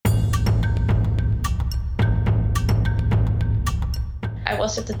I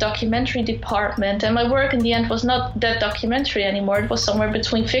was at the documentary department, and my work in the end was not that documentary anymore. It was somewhere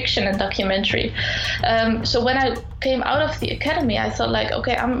between fiction and documentary. So when I came out of the academy, I thought like,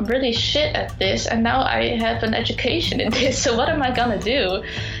 okay, I'm really shit at this, and now I have an education in this, so what am I gonna do?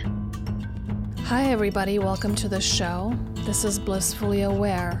 Hi everybody, welcome to the show. This is Blissfully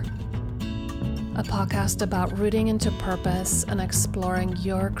Aware, a podcast about rooting into purpose and exploring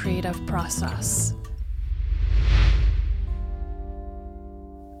your creative process.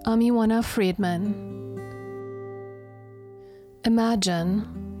 I'm Ioana Friedman.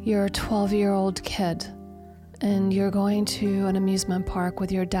 Imagine you're a 12-year-old kid and you're going to an amusement park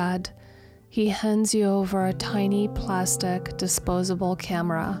with your dad. He hands you over a tiny plastic disposable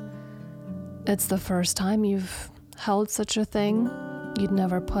camera. It's the first time you've held such a thing. You'd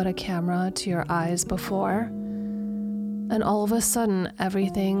never put a camera to your eyes before. And all of a sudden,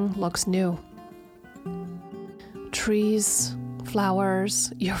 everything looks new. Trees,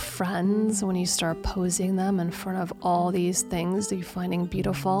 flowers, your friends, when you start posing them in front of all these things that you're finding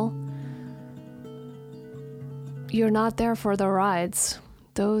beautiful. You're not there for the rides.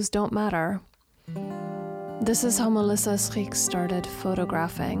 Those don't matter. This is how Melissa Schriek started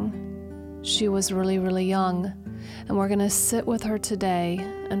photographing. She was really, really young, and we're gonna sit with her today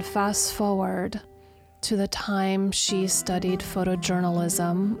and fast forward to the time she studied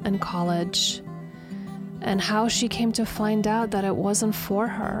photojournalism in college and how she came to find out that it wasn't for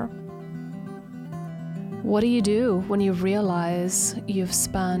her. What do you do when you realize you've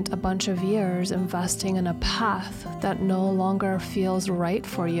spent a bunch of years investing in a path that no longer feels right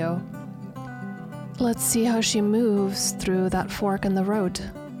for you? Let's see how she moves through that fork in the road.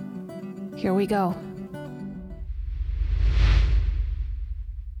 Here we go.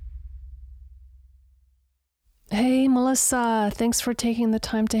 Hey, Melissa, thanks for taking the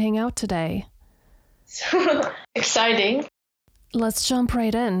time to hang out today. Exciting. Let's jump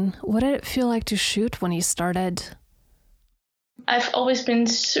right in. What did it feel like to shoot when you started? I've always been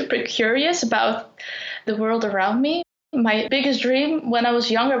super curious about the world around me. My biggest dream when I was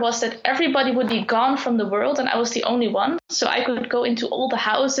younger was that everybody would be gone from the world and I was the only one. So I could go into all the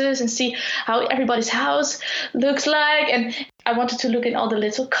houses and see how everybody's house looks like. And I wanted to look in all the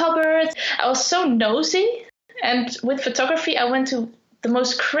little cupboards. I was so nosy. And with photography, I went to the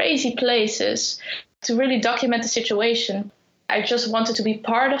most crazy places to really document the situation. I just wanted to be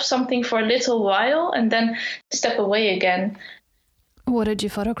part of something for a little while and then step away again. What did you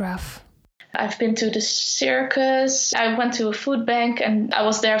photograph? I've been to the circus. I went to a food bank and I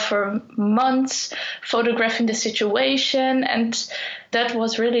was there for months photographing the situation. And that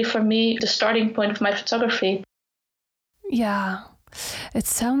was really, for me, the starting point of my photography. Yeah, it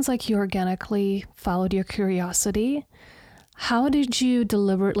sounds like you organically followed your curiosity. How did you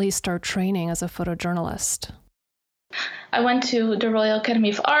deliberately start training as a photojournalist? I went to the Royal Academy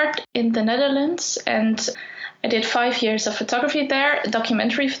of Art in the Netherlands and I did 5 years of photography there,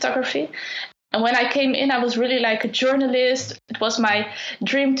 documentary photography. And when I came in, I was really like a journalist. It was my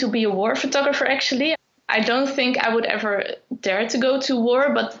dream to be a war photographer, actually. I don't think I would ever dare to go to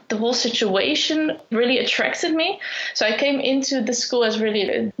war, but the whole situation really attracted me. So I came into the school as really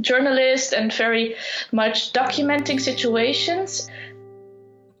a journalist and very much documenting situations.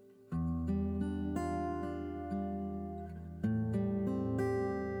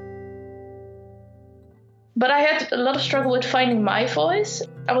 But I had a lot of struggle with finding my voice.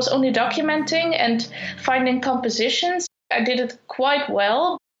 I was only documenting and finding compositions. I did it quite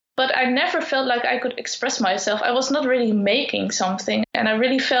well, but I never felt like I could express myself. I was not really making something, and I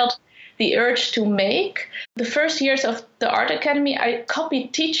really felt the urge to make. The first years of the Art Academy, I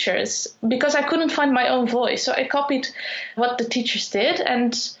copied teachers because I couldn't find my own voice. So I copied what the teachers did.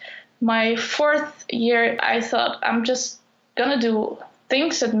 And my 4th year, I thought, I'm just gonna do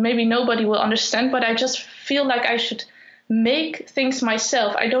things that maybe nobody will understand, but I just feel like I should make things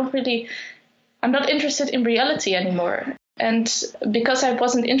myself. I'm not interested in reality anymore. And because I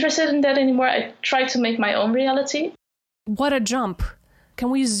wasn't interested in that anymore, I tried to make my own reality. What a jump.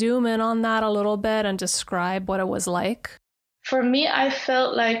 Can we zoom in on that a little bit and describe what it was like? For me, I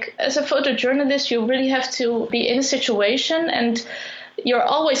felt like as a photojournalist, you really have to be in a situation and you're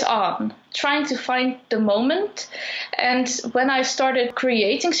always on, trying to find the moment. And when I started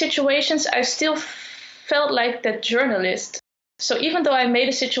creating situations, I still felt like that journalist. So even though I made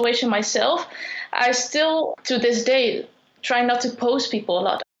a situation myself, I still, to this day, try not to pose people a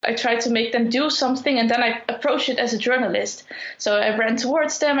lot. I try to make them do something and then I approach it as a journalist. So I ran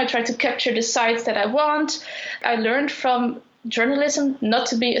towards them. I tried to capture the sites that I want. I learned from journalism not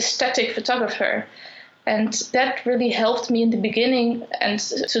to be a static photographer. And that really helped me in the beginning and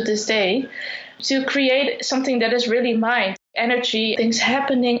to this day to create something that is really mine. energy, things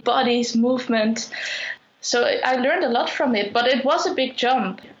happening, bodies, movement. So I learned a lot from it, but it was a big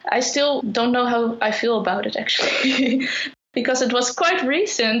jump. I still don't know how I feel about it, actually, because it was quite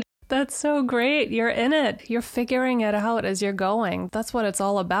recent. That's so great. You're in it. You're figuring it out as you're going. That's what it's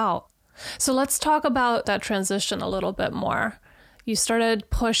all about. So let's talk about that transition a little bit more. You started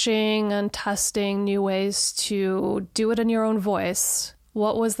pushing and testing new ways to do it in your own voice.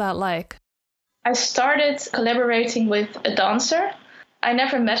 What was that like? I started collaborating with a dancer. I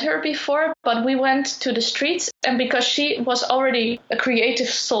never met her before, but we went to the streets, and because she was already a creative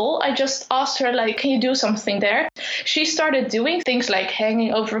soul, I just asked her, like, can you do something there? She started doing things like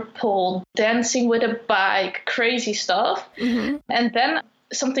hanging over a pole, dancing with a bike, crazy stuff. Mm-hmm. And then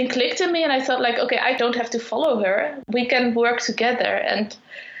something clicked in me, and I thought, like, okay, I don't have to follow her. We can work together. And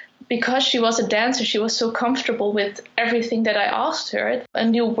because she was a dancer, she was so comfortable with everything that I asked her. A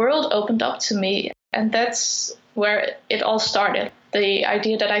new world opened up to me, and that's where it all started. The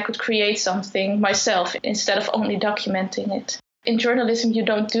idea that I could create something myself instead of only documenting it. In journalism, you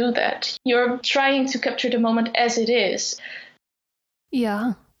don't do that. You're trying to capture the moment as it is.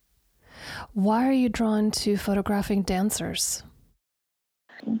 Yeah. Why are you drawn to photographing dancers?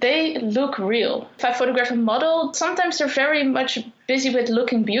 They look real. If I photograph a model, sometimes they're very much busy with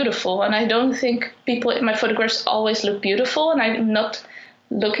looking beautiful. And I don't think people in my photographs always look beautiful. And I'm not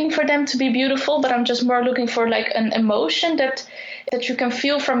looking for them to be beautiful, but I'm just more looking for like an emotion that you can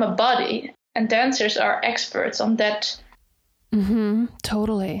feel from a body. And dancers are experts on that. Mm-hmm,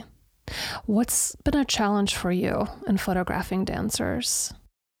 totally. What's been a challenge for you in photographing dancers?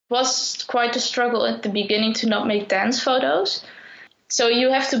 It was quite a struggle at the beginning to not make dance photos. So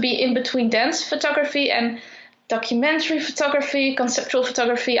you have to be in between dance photography and documentary photography, conceptual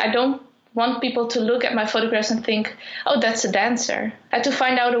photography. I don't want people to look at my photographs and think, oh, that's a dancer. I had to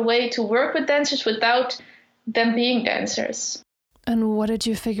find out a way to work with dancers without them being dancers. And what did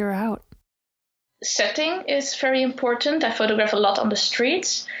you figure out? Setting is very important. I photograph a lot on the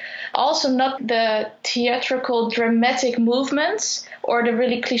streets. Also not the theatrical, dramatic movements or the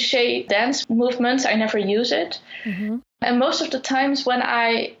really cliche dance movements. I never use it. Mm-hmm. And most of the times when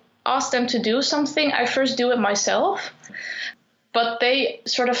I ask them to do something, I first do it myself. But they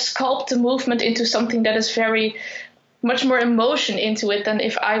sort of sculpt the movement into something that is very much more emotion into it than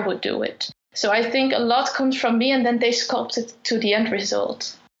if I would do it. So I think a lot comes from me, and then they sculpt it to the end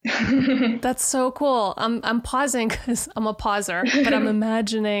result. That's so cool. I'm pausing because I'm a pauser, but I'm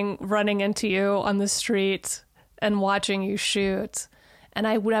imagining running into you on the street and watching you shoot. And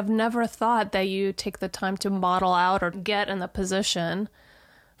I would have never thought that you take the time to model out or get in the position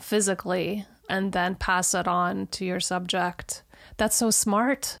physically and then pass it on to your subject. That's so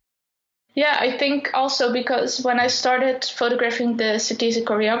smart. Yeah, I think also because when I started photographing the Cetese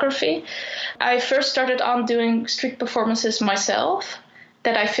choreography, I first started on doing street performances myself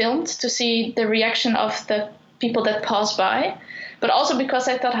that I filmed to see the reaction of the people that pass by. But also because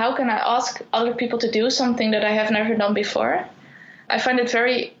I thought, how can I ask other people to do something that I have never done before? I find it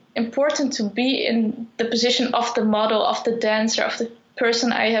very important to be in the position of the model, of the dancer, of the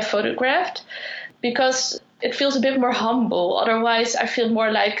person I have photographed, because it feels a bit more humble. Otherwise, I feel more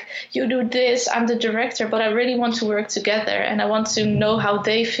like, you do this, I'm the director, but I really want to work together and I want to know how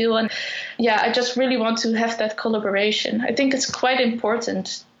they feel. And yeah, I just really want to have that collaboration. I think it's quite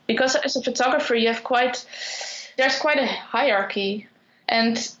important because as a photographer, there's quite a hierarchy,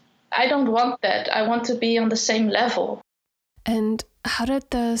 and I don't want that. I want to be on the same level. And how did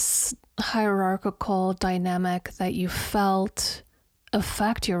this hierarchical dynamic that you felt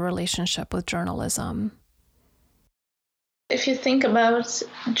affect your relationship with journalism? If you think about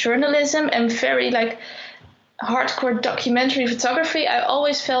journalism and very like hardcore documentary photography, I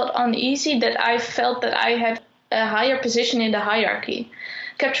always felt uneasy that I felt that I had a higher position in the hierarchy,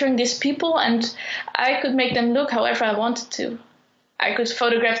 capturing these people, and I could make them look however I wanted to. I could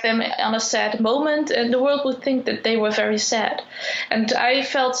photograph them on a sad moment and the world would think that they were very sad. And I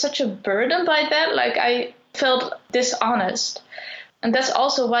felt such a burden by that, like I felt dishonest. And that's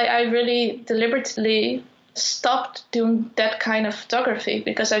also why I really deliberately stopped doing that kind of photography,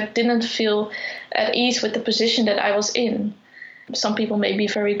 because I didn't feel at ease with the position that I was in. Some people may be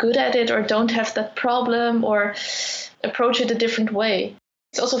very good at it or don't have that problem or approach it a different way.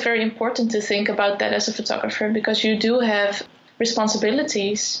 It's also very important to think about that as a photographer, because you do have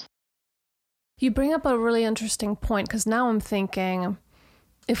responsibilities. You bring up a really interesting point, because now I'm thinking,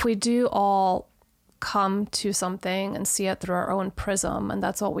 if we do all come to something and see it through our own prism, and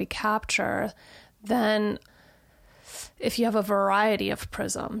that's all we capture, then if you have a variety of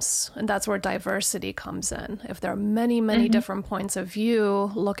prisms, and that's where diversity comes in. If there are many, many different points of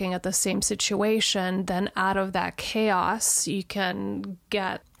view looking at the same situation, then out of that chaos, you can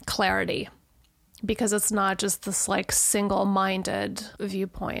get clarity, because it's not just this like single-minded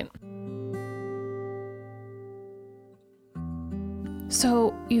viewpoint.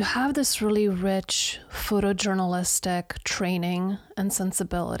 So you have this really rich photojournalistic training and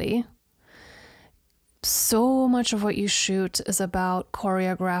sensibility. So much of what you shoot is about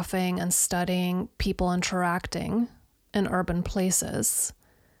choreographing and studying people interacting in urban places.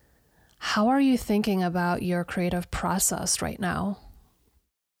 How are you thinking about your creative process right now?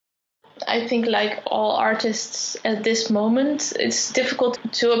 I think like all artists at this moment, it's difficult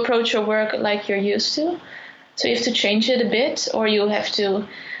to approach your work like you're used to. So you have to change it a bit, or you have to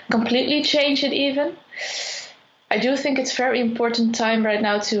completely change it even. I do think it's a very important time right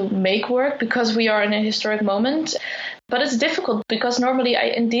now to make work because we are in a historic moment. But it's difficult because normally I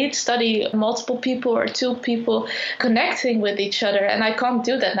indeed study multiple people or two people connecting with each other. And I can't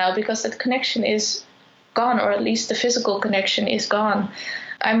do that now because that connection is gone, or at least the physical connection is gone.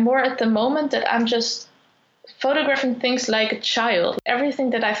 I'm more at the moment that I'm just photographing things like a child. Everything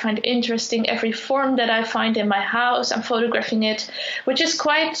that I find interesting, every form that I find in my house, I'm photographing it, which is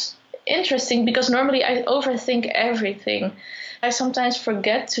quite interesting because normally I overthink everything. I sometimes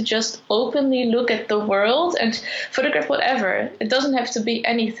forget to just openly look at the world and photograph whatever. It doesn't have to be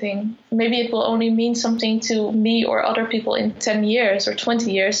anything. Maybe it will only mean something to me or other people in 10 years or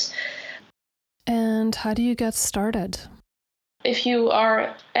 20 years. And how do you get started? If you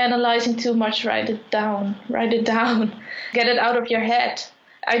are analyzing too much, write it down, get it out of your head.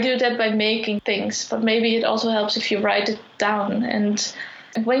 I do that by making things, but maybe it also helps if you write it down. And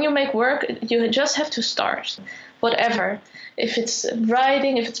when you make work, you just have to start, whatever. If it's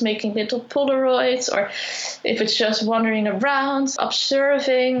writing, if it's making little Polaroids, or if it's just wandering around,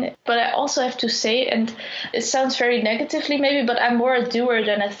 observing. But I also have to say, and it sounds very negatively maybe, but I'm more a doer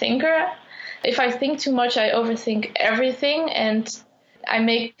than a thinker. If I think too much, I overthink everything, and I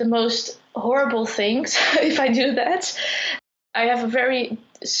make the most horrible things if I do that. I have a very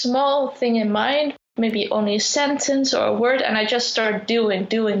small thing in mind, maybe only a sentence or a word, and I just start doing,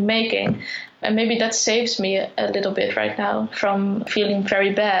 making. And maybe that saves me a little bit right now from feeling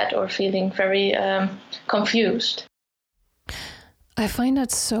very bad or feeling very confused. I find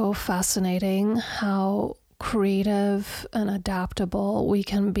it so fascinating how creative and adaptable we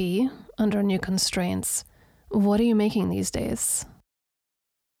can be under new constraints. What are you making these days?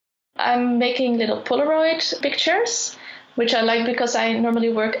 I'm making little Polaroid pictures, which I like because I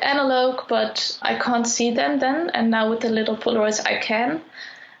normally work analog, but I can't see them then. And now with the little Polaroids, I can.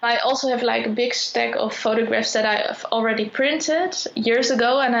 I also have like a big stack of photographs that I've already printed years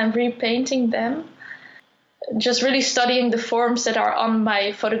ago, and I'm repainting them. Just really studying the forms that are on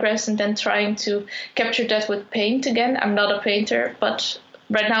my photographs and then trying to capture that with paint again. I'm not a painter, but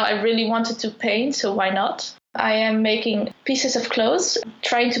right now I really wanted to paint, so why not? I am making pieces of clothes,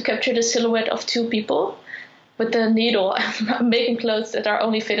 trying to capture the silhouette of two people. With the needle, I'm making clothes that are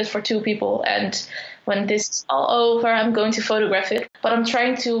only fitted for two people. And when this is all over, I'm going to photograph it. But I'm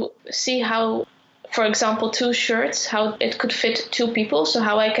trying to see how, for example, two shirts, how it could fit two people. So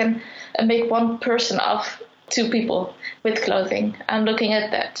how I can make one person of two people with clothing. I'm looking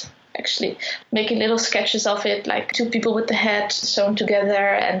at that, actually, making little sketches of it, like two people with the head sewn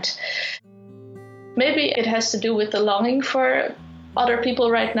together. And maybe it has to do with the longing for other people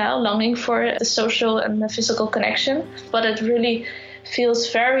right now, longing for the social and the physical connection. But it really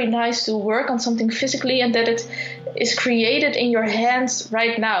feels very nice to work on something physically and that it is created in your hands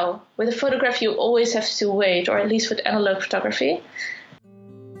right now. With a photograph, you always have to wait, or at least with analog photography.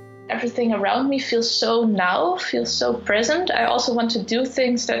 Everything around me feels so now, feels so present. I also want to do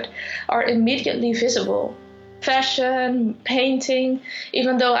things that are immediately visible. Fashion, painting,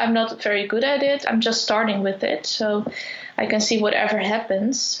 even though I'm not very good at it, I'm just starting with it. So I can see whatever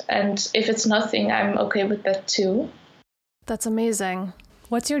happens. And if it's nothing, I'm okay with that too. That's amazing.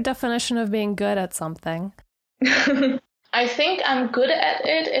 What's your definition of being good at something? I think I'm good at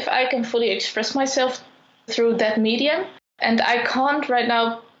it if I can fully express myself through that medium. And I can't right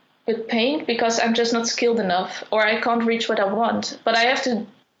now with paint because I'm just not skilled enough, or I can't reach what I want. But I have to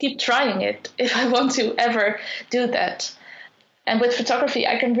keep trying it if I want to ever do that. And with photography,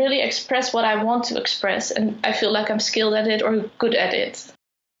 I can really express what I want to express, and I feel like I'm skilled at it or good at it.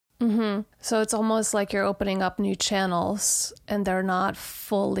 Mm-hmm. So it's almost like you're opening up new channels, and they're not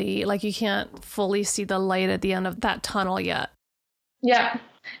fully, like you can't fully see the light at the end of that tunnel yet. Yeah,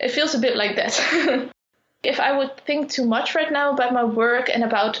 it feels a bit like that. If I would think too much right now about my work and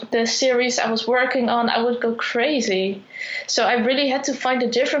about the series I was working on, I would go crazy. So I really had to find a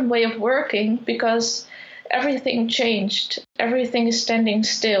different way of working because everything changed. Everything is standing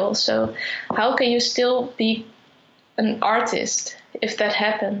still. So how can you still be an artist if that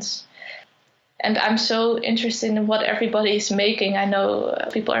happens? And I'm so interested in what everybody is making. I know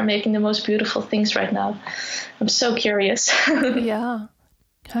people are making the most beautiful things right now. I'm so curious. Yeah.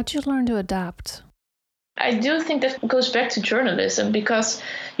 How'd you learn to adapt? I do think that goes back to journalism because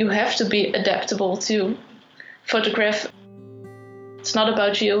you have to be adaptable to photograph. It's not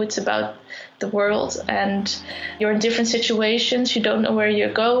about you, it's about the world, and you're in different situations. You don't know where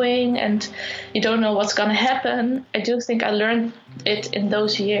you're going and you don't know what's going to happen. I do think I learned it in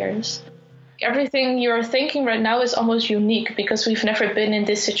those years. Everything you're thinking right now is almost unique because we've never been in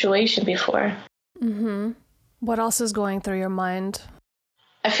this situation before. Mm-hmm. What else is going through your mind?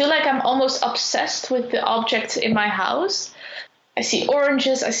 I feel like I'm almost obsessed with the objects in my house. I see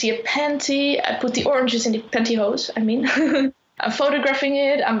oranges, I see a panty. I put the oranges in the pantyhose, I'm photographing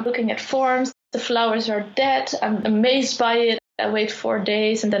it, I'm looking at forms. The flowers are dead, I'm amazed by it. I wait 4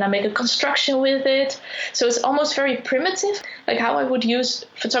 days and then I make a construction with it. So it's almost very primitive, like how I would use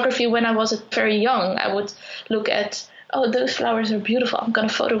photography when I was very young. I would look at, oh, those flowers are beautiful, I'm going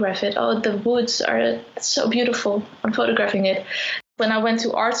to photograph it. Oh, the woods are so beautiful, I'm photographing it. When I went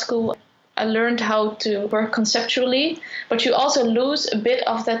to art school, I learned how to work conceptually, but you also lose a bit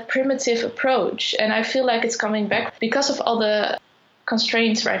of that primitive approach. And I feel like it's coming back because of all the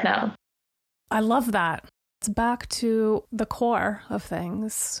constraints right now. I love that. It's back to the core of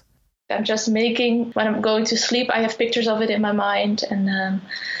things. I'm just making, when I'm going to sleep, I have pictures of it in my mind. And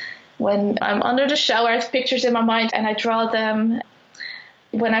when I'm under the shower, I have pictures in my mind and I draw them.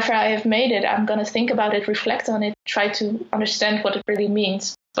 Whenever I have made it, I'm going to think about it, reflect on it, try to understand what it really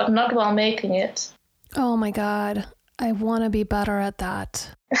means, but not while making it. Oh my God, I want to be better at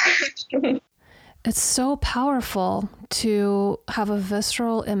that. It's so powerful to have a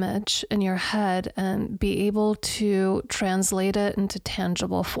visceral image in your head and be able to translate it into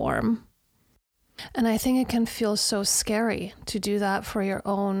tangible form. And I think it can feel so scary to do that for your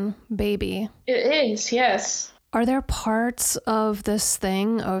own baby. It is, yes. Are there parts of this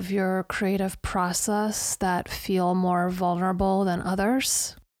thing, of your creative process, that feel more vulnerable than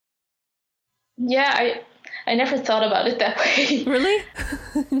others? Yeah, I never thought about it that way. Really?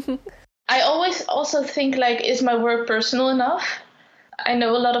 I always also think, like, is my work personal enough? I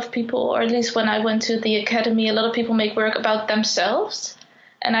know a lot of people, or at least when I went to the academy, a lot of people make work about themselves.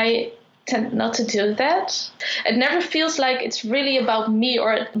 And I tend not to do that. It never feels like it's really about me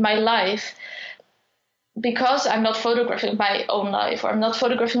or my life. Because I'm not photographing my own life, or I'm not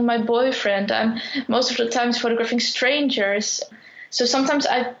photographing my boyfriend. I'm most of the time photographing strangers. So sometimes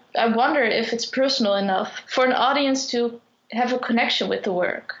I wonder if it's personal enough for an audience to have a connection with the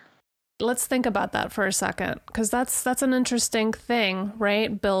work. Let's think about that for a second, because that's an interesting thing,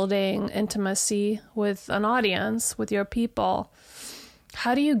 right? Building intimacy with an audience, with your people.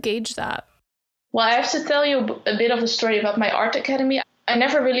 How do you gauge that? Well, I have to tell you a bit of a story about my art academy. I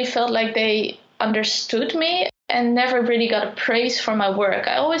never really felt like they understood me and never really got a praise for my work.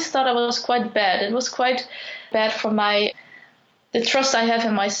 I always thought I was quite bad. It was quite bad for the trust I have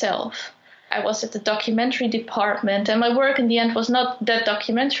in myself. I was at the documentary department and my work in the end was not that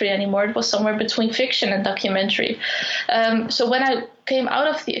documentary anymore. It was somewhere between fiction and documentary. So when I came out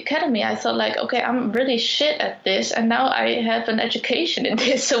of the academy, I thought, like, okay, I'm really shit at this and now I have an education in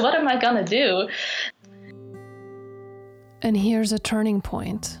this. So what am I gonna do? And here's a turning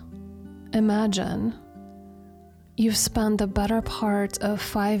point. Imagine you've spent the better part of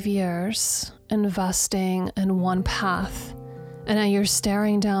 5 years investing in one path, and now you're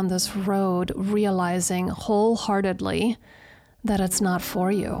staring down this road, realizing wholeheartedly that it's not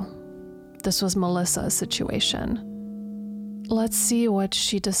for you. This was Melissa's situation. Let's see what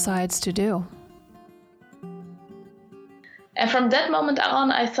she decides to do. And from that moment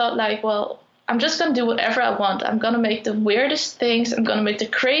on, I thought, like, well, I'm just going to do whatever I want. I'm going to make the weirdest things. I'm going to make the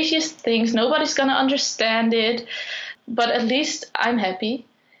craziest things. Nobody's going to understand it. But at least I'm happy.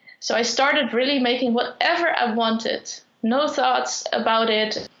 So I started really making whatever I wanted. No thoughts about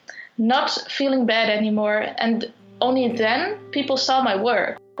it. Not feeling bad anymore. And only then people saw my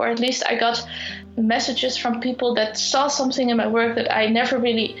work. Or at least I got messages from people that saw something in my work that I never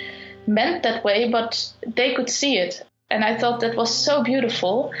really meant that way, but they could see it. And I thought that was so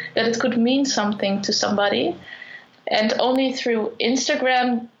beautiful that it could mean something to somebody. And only through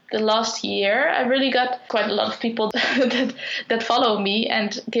Instagram the last year, I really got quite a lot of people that follow me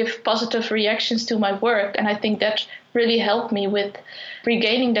and give positive reactions to my work. And I think that really helped me with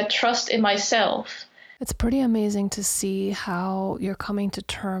regaining that trust in myself. It's pretty amazing to see how you're coming to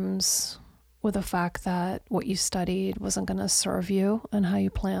terms with the fact that what you studied wasn't going to serve you and how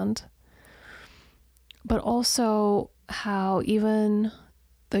you planned. But also how even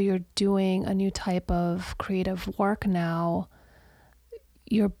though you're doing a new type of creative work now,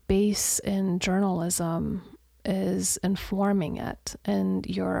 your base in journalism is informing it and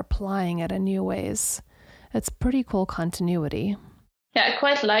you're applying it in new ways. It's pretty cool continuity. Yeah, I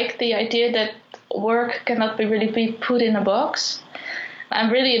quite like the idea that work cannot really be put in a box. I'm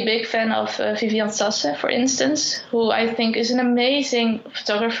really a big fan of Viviane Sasse, for instance, who I think is an amazing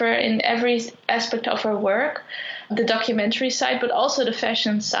photographer in every aspect of her work, the documentary side, but also the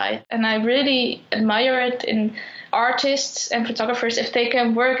fashion side. And I really admire it in artists and photographers if they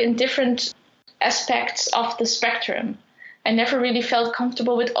can work in different aspects of the spectrum. I never really felt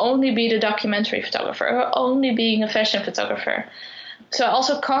comfortable with only being a documentary photographer or only being a fashion photographer. So I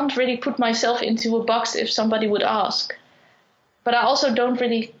also can't really put myself into a box if somebody would ask. But I also don't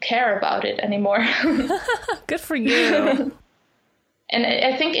really care about it anymore. Good for you. And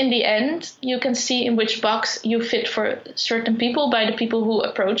I think in the end, you can see in which box you fit for certain people by the people who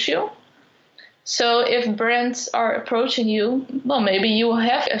approach you. So if brands are approaching you, well, maybe you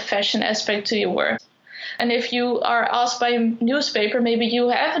have a fashion aspect to your work. And if you are asked by a newspaper, maybe you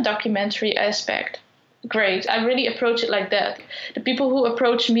have a documentary aspect. Great. I really approach it like that. The people who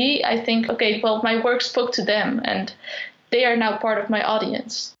approach me, I think, okay, well, my work spoke to them and they are now part of my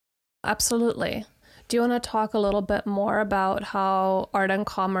audience. Absolutely. Do you want to talk a little bit more about how art and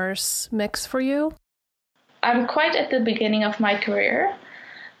commerce mix for you? I'm quite at the beginning of my career.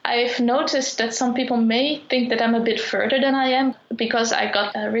 I've noticed that some people may think that I'm a bit further than I am because I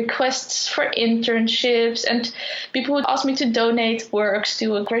got requests for internships and people would ask me to donate works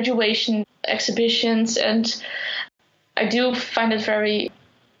to graduation exhibitions. And I do find it very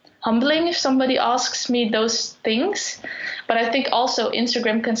humbling if somebody asks me those things. But I think also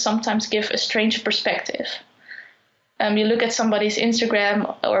Instagram can sometimes give a strange perspective. You look at somebody's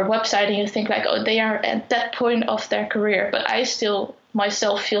Instagram or website and you think like, oh, they are at that point of their career. But I still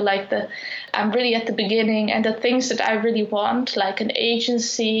myself feel like I'm really at the beginning, and the things that I really want, like an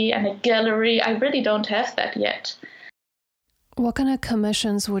agency and a gallery, I really don't have that yet. What kind of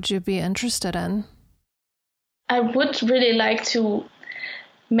commissions would you be interested in? I would really like to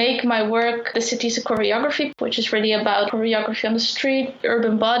make my work the city's choreography, which is really about choreography on the street,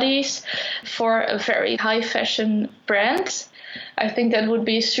 urban bodies for a very high fashion brand. I think that would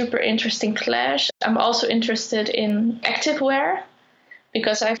be a super interesting clash. I'm also interested in activewear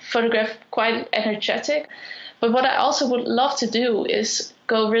because I photograph quite energetic. But what I also would love to do is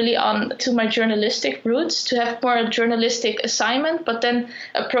go really on to my journalistic roots, to have more journalistic assignment, but then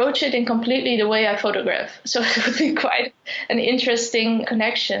approach it in completely the way I photograph. So it would be quite an interesting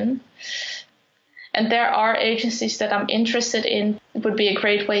connection. And there are agencies that I'm interested in. It would be a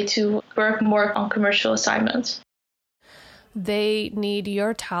great way to work more on commercial assignments. They need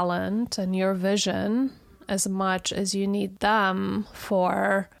your talent and your vision as much as you need them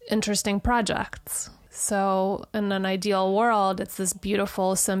for interesting projects. So in an ideal world, it's this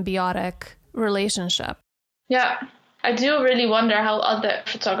beautiful symbiotic relationship. Yeah, I do really wonder how other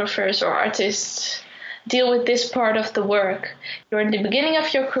photographers or artists deal with this part of the work. You're in the beginning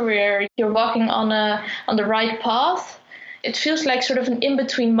of your career, you're walking on the right path. It feels like sort of an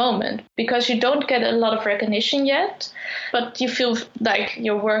in-between moment because you don't get a lot of recognition yet, but you feel like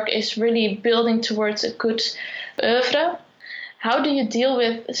your work is really building towards a good oeuvre. How do you deal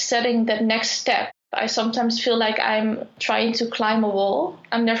with setting that next step? I sometimes feel like I'm trying to climb a wall.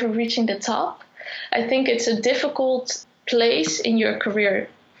 I'm never reaching the top. I think it's a difficult place in your career,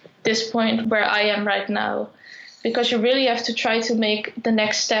 this point where I am right now, because you really have to try to make the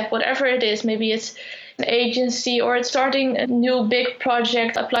next step, whatever it is. Maybe it's an agency or it's starting a new big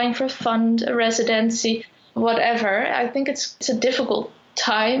project, applying for a fund, a residency, whatever. I think it's a difficult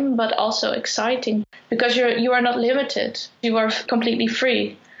time, but also exciting because you are not limited. You are completely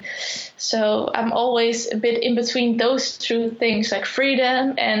free. So I'm always a bit in between those two things, like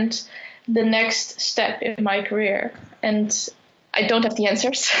freedom and the next step in my career. And I don't have the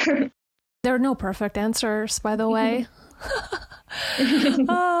answers. There are no perfect answers, by the way.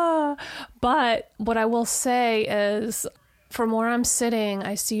 But what I will say is, from where I'm sitting,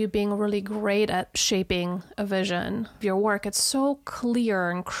 I see you being really great at shaping a vision of your work. It's so clear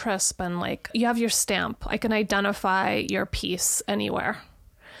and crisp and like you have your stamp. I can identify your piece anywhere.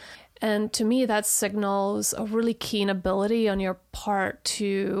 And to me, that signals a really keen ability on your part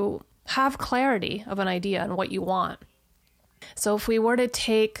to have clarity of an idea and what you want. So if we were to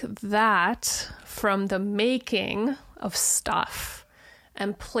take that from the making of stuff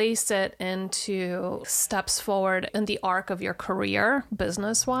and place it into steps forward in the arc of your career,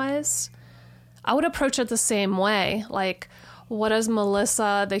 business-wise, I would approach it the same way. Like, what does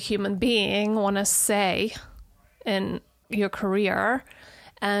Melissa, the human being, want to say in your career?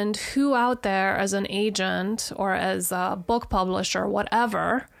 And who out there as an agent or as a book publisher,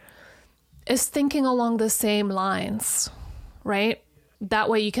 whatever, is thinking along the same lines, right? That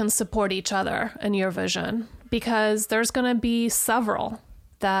way you can support each other in your vision, because there's going to be several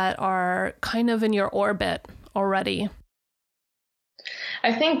that are kind of in your orbit already.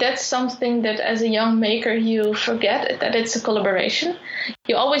 I think that's something that as a young maker you forget, that it's a collaboration.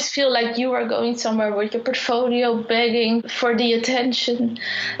 You always feel like you are going somewhere with your portfolio begging for the attention.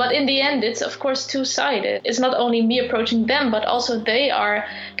 But in the end, it's of course two-sided. It's not only me approaching them, but also they are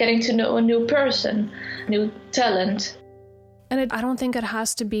getting to know a new person, new talent. And I don't think it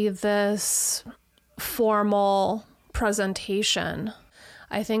has to be this formal presentation.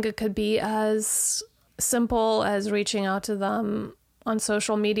 I think it could be as simple as reaching out to them on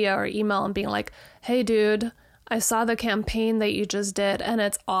social media or email and being like, hey, dude, I saw the campaign that you just did and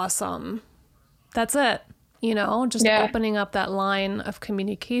it's awesome. That's it. You know, just opening up that line of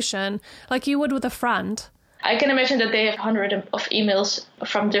communication like you would with a friend. I can imagine that they have hundreds of emails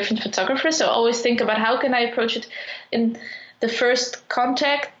from different photographers. So I always think about how can I approach it in the first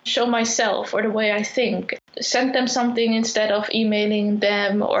contact, show myself or the way I think. Send them something instead of emailing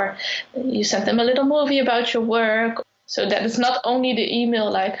them, or you send them a little movie about your work. So that it's not only the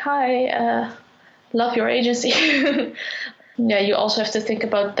email like, hi, love your agency. You also have to think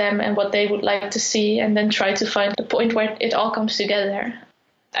about them and what they would like to see, and then try to find the point where it all comes together.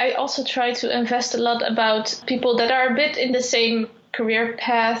 I also try to invest a lot about people that are a bit in the same career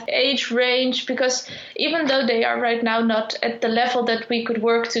path, age range, because even though they are right now not at the level that we could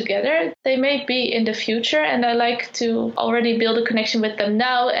work together, they may be in the future, and I like to already build a connection with them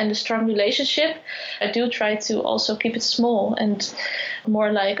now and a strong relationship. I do try to also keep it small and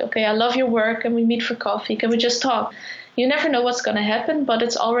more like, okay, I love your work, can we meet for coffee? Can we just talk? You never know what's going to happen, but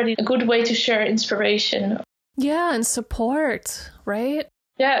it's already a good way to share inspiration. Yeah, and support, right?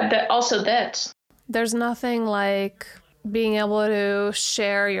 Yeah, also that. There's nothing like being able to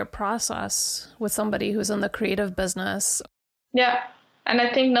share your process with somebody who's in the creative business. Yeah, and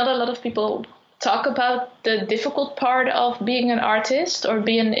I think not a lot of people talk about the difficult part of being an artist or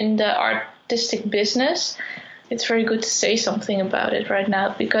being in the artistic business. It's very good to say something about it right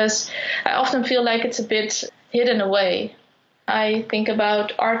now, because I often feel like it's a bit hidden away. I think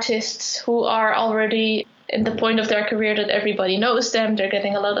about artists who are already in the point of their career that everybody knows them, they're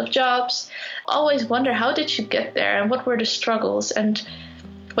getting a lot of jobs. I always wonder, how did you get there and what were the struggles and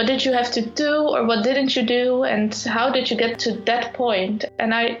what did you have to do or what didn't you do and how did you get to that point?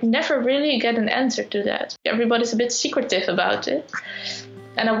 And I never really get an answer to that. Everybody's a bit secretive about it.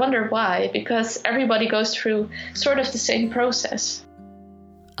 And I wonder why, because everybody goes through sort of the same process.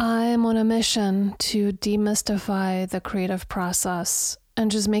 I'm on a mission to demystify the creative process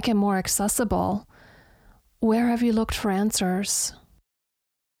and just make it more accessible. Where have you looked for answers?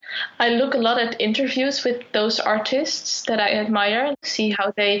 I look a lot at interviews with those artists that I admire, see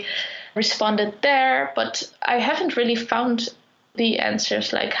how they responded there, but I haven't really found the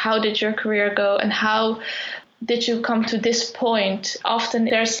answers, like how did your career go and how did you come to this point? Often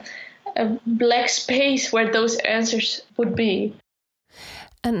there's a black space where those answers would be.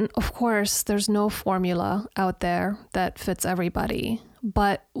 And of course, there's no formula out there that fits everybody.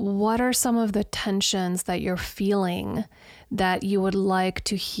 But what are some of the tensions that you're feeling that you would like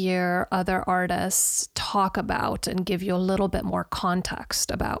to hear other artists talk about and give you a little bit more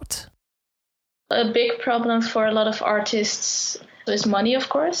context about? A big problem for a lot of artists is money, of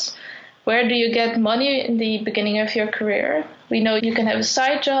course. Where do you get money in the beginning of your career? We know you can have a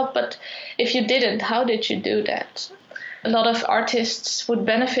side job, but if you didn't, how did you do that? A lot of artists would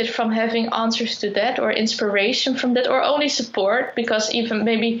benefit from having answers to that or inspiration from that or only support, because even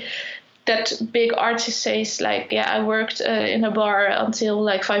maybe that big artist says like, yeah, I worked in a bar until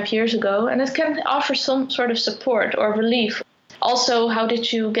like 5 years ago, and it can offer some sort of support or relief. Also, how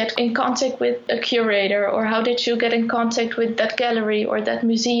did you get in contact with a curator, or how did you get in contact with that gallery or that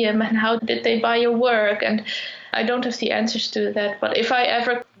museum, and how did they buy your work? And I don't have the answers to that, but if I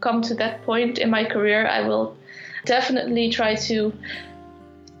ever come to that point in my career, I will definitely try to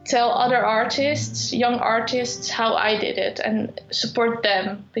tell other artists, young artists, how I did it and support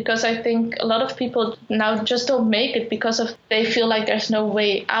them, because I think a lot of people now just don't make it because of they feel like there's no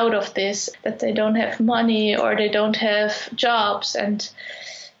way out of this, that they don't have money or they don't have jobs. And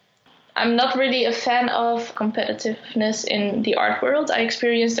I'm not really a fan of competitiveness in the art world. I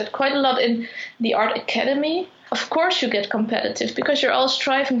experienced that quite a lot in the art academy. of course you get competitive because you're all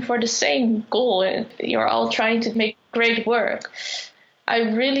striving for the same goal. You're all trying to make great work. I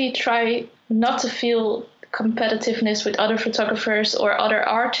really try not to feel competitiveness with other photographers or other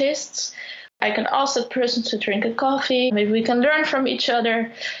artists. I can ask that person to drink a coffee. Maybe we can learn from each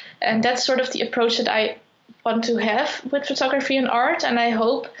other. And that's sort of the approach that I want to have with photography and art. And I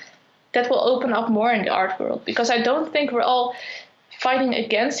hope that will open up more in the art world, because I don't think we're all fighting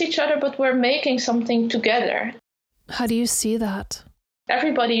against each other, but we're making something together. How do you see that?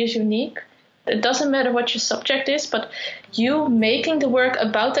 Everybody is unique. It doesn't matter what your subject is, but you making the work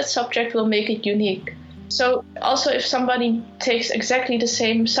about that subject will make it unique. So also if somebody takes exactly the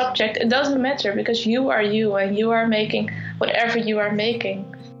same subject, it doesn't matter, because you are you and you are making whatever you are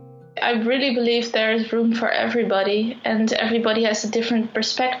making. I really believe there is room for everybody, and everybody has a different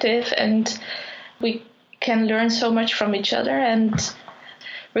perspective, and we can learn so much from each other, and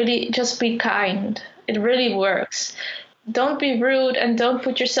really just be kind. It really works. Don't be rude and don't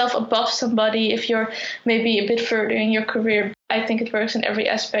put yourself above somebody if you're maybe a bit further in your career. I think it works in every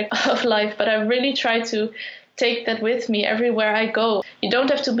aspect of life, but I really try to take that with me everywhere I go. You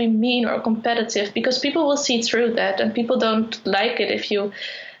don't have to be mean or competitive, because people will see through that, and people don't like it if you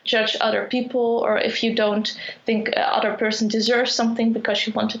judge other people or if you don't think other person deserves something because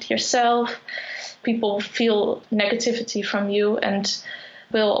you want it yourself. People feel negativity from you and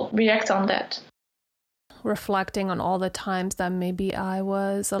will react on that. Reflecting on all the times that maybe I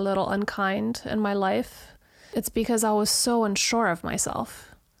was a little unkind in my life, it's because I was so unsure of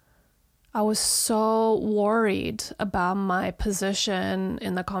myself. I was so worried about my position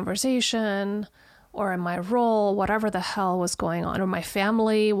in the conversation or in my role, whatever the hell was going on, or my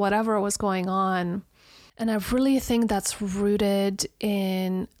family, whatever was going on. And I really think that's rooted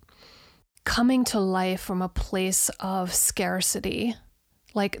in coming to life from a place of scarcity.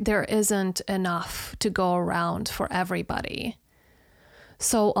 Like there isn't enough to go around for everybody.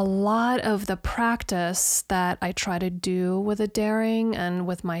 So a lot of the practice that I try to do with a daring and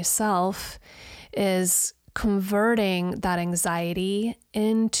with myself is converting that anxiety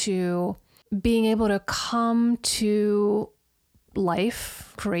into being able to come to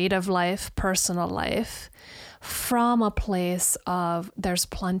life, creative life, personal life, from a place of there's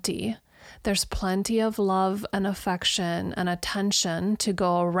plenty. There's plenty of love and affection and attention to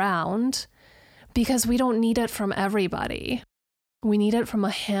go around, because we don't need it from everybody. We need it from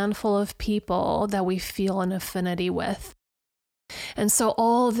a handful of people that we feel an affinity with. And so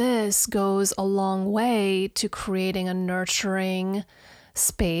all this goes a long way to creating a nurturing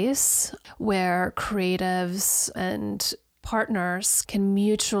space where creatives and partners can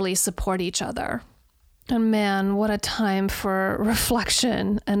mutually support each other. And man, what a time for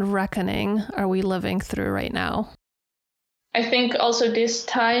reflection and reckoning are we living through right now. I think also this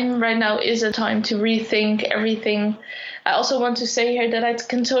time right now is a time to rethink everything. I also want to say here that I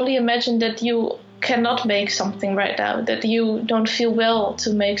can totally imagine that you cannot make something right now, that you don't feel well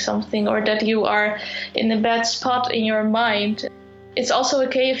to make something, or that you are in a bad spot in your mind. It's also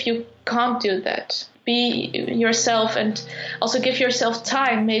okay if you can't do that. Be yourself and also give yourself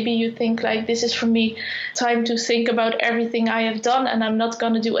time. Maybe you think like, this is for me time to think about everything I have done and I'm not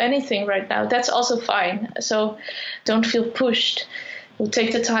going to do anything right now. That's also fine. So don't feel pushed. You'll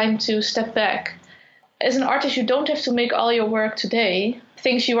take the time to step back. As an artist, you don't have to make all your work today.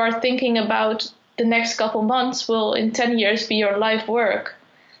 Things you are thinking about the next couple months will in 10 years be your life work.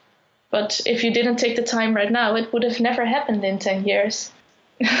 But if you didn't take the time right now, it would have never happened in 10 years.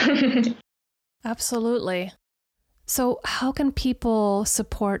 Absolutely. So how can people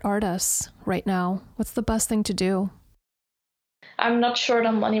support artists right now? What's the best thing to do? I'm not short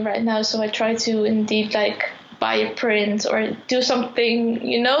on money right now, so I try to indeed buy a print or do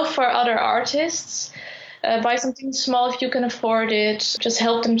something, for other artists. Buy something small if you can afford it. Just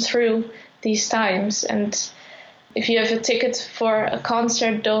help them through these times. And if you have a ticket for a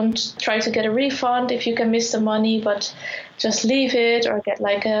concert, don't try to get a refund if you can miss the money, but just leave it or get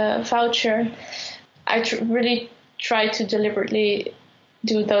a voucher. I really try to deliberately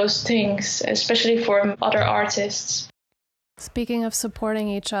do those things, especially for other artists. Speaking of supporting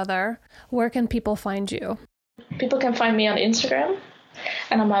each other, where can people find you? People can find me on Instagram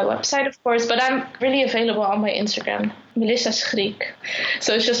and on my website, of course, but I'm really available on my Instagram, Melissa Schriek.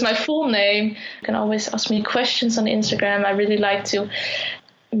 So it's just my full name. You can always ask me questions on Instagram. I really like to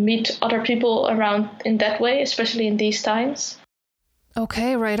meet other people around in that way, especially in these times.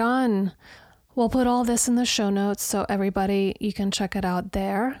 Okay, right on. We'll put all this in the show notes so everybody, you can check it out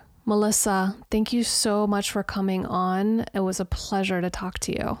there. Melissa, thank you so much for coming on. It was a pleasure to talk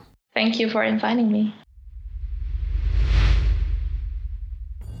to you. Thank you for inviting me.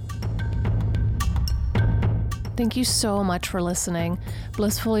 Thank you so much for listening.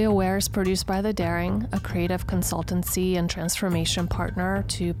 Blissfully Aware is produced by The Daring, a creative consultancy and transformation partner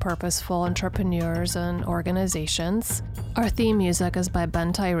to purposeful entrepreneurs and organizations. Our theme music is by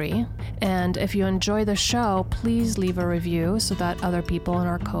Ben Tyree. And if you enjoy the show, please leave a review so that other people in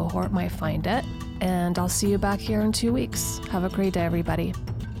our cohort might find it. And I'll see you back here in 2 weeks. Have a great day, everybody.